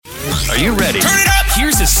Are you ready? Turn it up!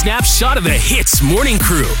 Here's a snapshot of the Hits Morning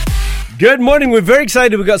Crew. Good morning. We're very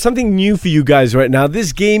excited. We've got something new for you guys right now.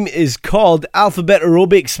 This game is called Alphabet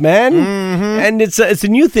Aerobics, man. And it's a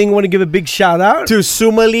new thing. I want to give a big shout out to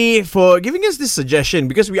Sumali for giving us this suggestion,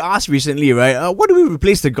 because we asked recently, right? What do we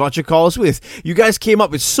replace the gotcha calls with? You guys came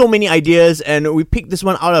up with so many ideas, and we picked this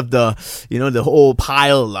one out of the whole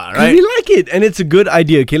pile, right? We like it, and it's a good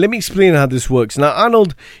idea. Okay, let me explain how this works. Now,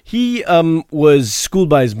 Arnold, he was schooled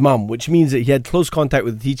by his mum, which means that he had close contact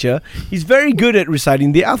with the teacher. He's very good at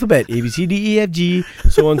reciting the alphabet. A, B, C, D, E, F, G,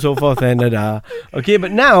 so on and so forth, and da. Okay,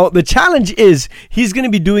 but now the challenge is he's going to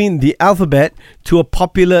be doing the alphabet to a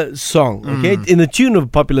popular song, okay, in the tune of a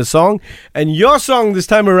popular song. And your song this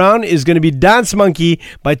time around is going to be Dance Monkey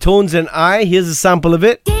by Tones and I. Here's a sample of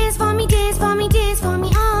it. Dance for me, dance for me, dance for me,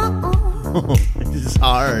 oh. This is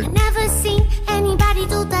hard. I never seen anybody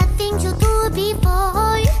do the things you do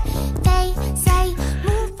before. They say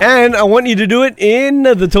move. And I want you to do it in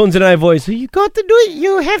the Tones and I voice. So you got to do it.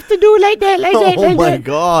 You have to do it like that, like that, Oh like my that.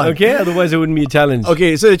 god. Okay, otherwise it wouldn't be a challenge.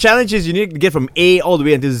 Okay, so the challenge is you need to get from A all the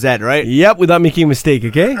way until Z, right? Yep, without making a mistake,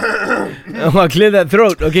 okay? I'll clear that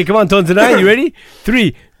throat. Okay, come on, Tones and I. You ready?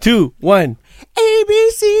 3, 2, 1. A,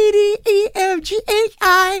 B, C, D, E, F, G, H,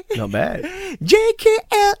 I, Not bad. J, K,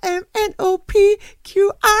 L, M, N, O, P,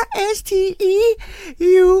 Q, R, S, T, E,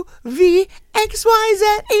 U, V, X, Y, Z,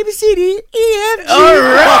 A, B, C, D, E, F, G. All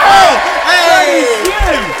right. Hey!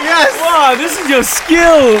 Yes! Wow, this is your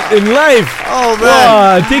skill in life. Oh, man.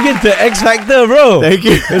 Wow, take it to X Factor, bro. Thank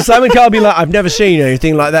you. And Simon Cowell be like, I've never seen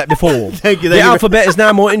anything like that before. Thank you. The alphabet is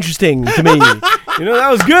now more interesting to me. You know,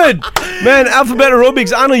 that was good. Man, Alphabet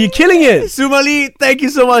Aerobics, Arnold, you're killing it. Sumali, thank you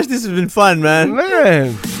so much. This has been fun, man.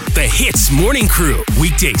 Man. The Hits Morning Crew.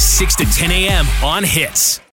 Weekdays 6 to 10 a.m. on Hits.